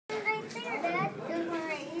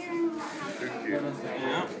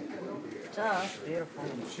Yeah. That's beautiful.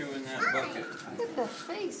 I'm chewing that bucket. Look at the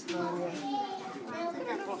face on you.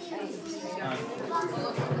 Beautiful face.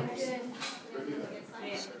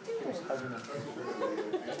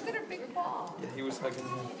 Look at her big paw. Yeah, he was hugging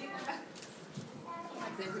him.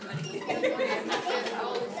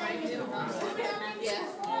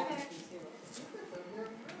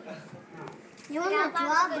 You want to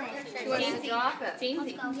drop it? She wants to drop it.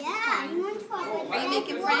 Jamesy. Yeah, you want to drop it. Are you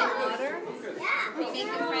making friends? Water? Yeah. Are you making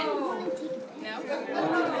friends? No?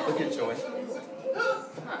 Look at Joy.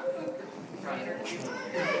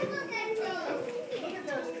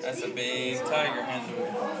 That's a big tiger hen.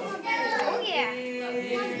 Oh, yeah.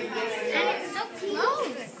 And it's so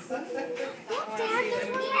close. Look, Dad, there's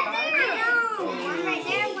one right there. One right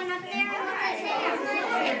there, one up there, and one right there.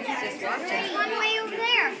 There's one way over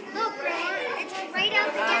there. Look, Grandma, it's right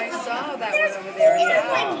out there. I saw that one over there. It's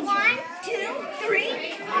Yeah. like 1, 2, 3,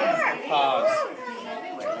 4. Pause.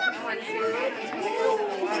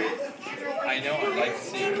 I I know, I'd like to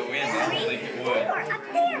see him go in. I don't think it would. Up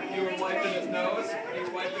there. You were wiping his nose? You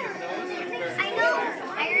were wiping his nose? I know.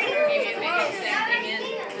 I already heard it.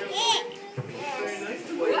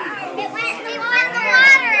 We went in the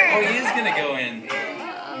water. Oh, he is going to go in.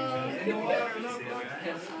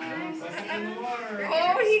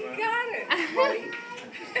 Oh, he got it.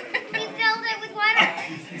 He filled it with water.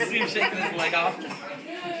 You see him shaking his leg off?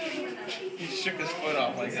 He shook his foot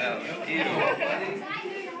off like that. Ew.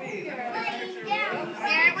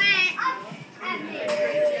 There it went.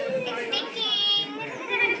 It's sinking.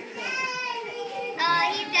 Oh,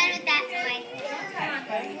 he's done with that toy.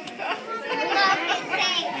 Look, it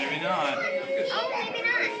sank. Maybe not. Oh, maybe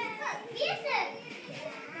not. You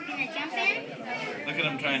gonna jump in? Look at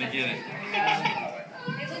him trying to get it.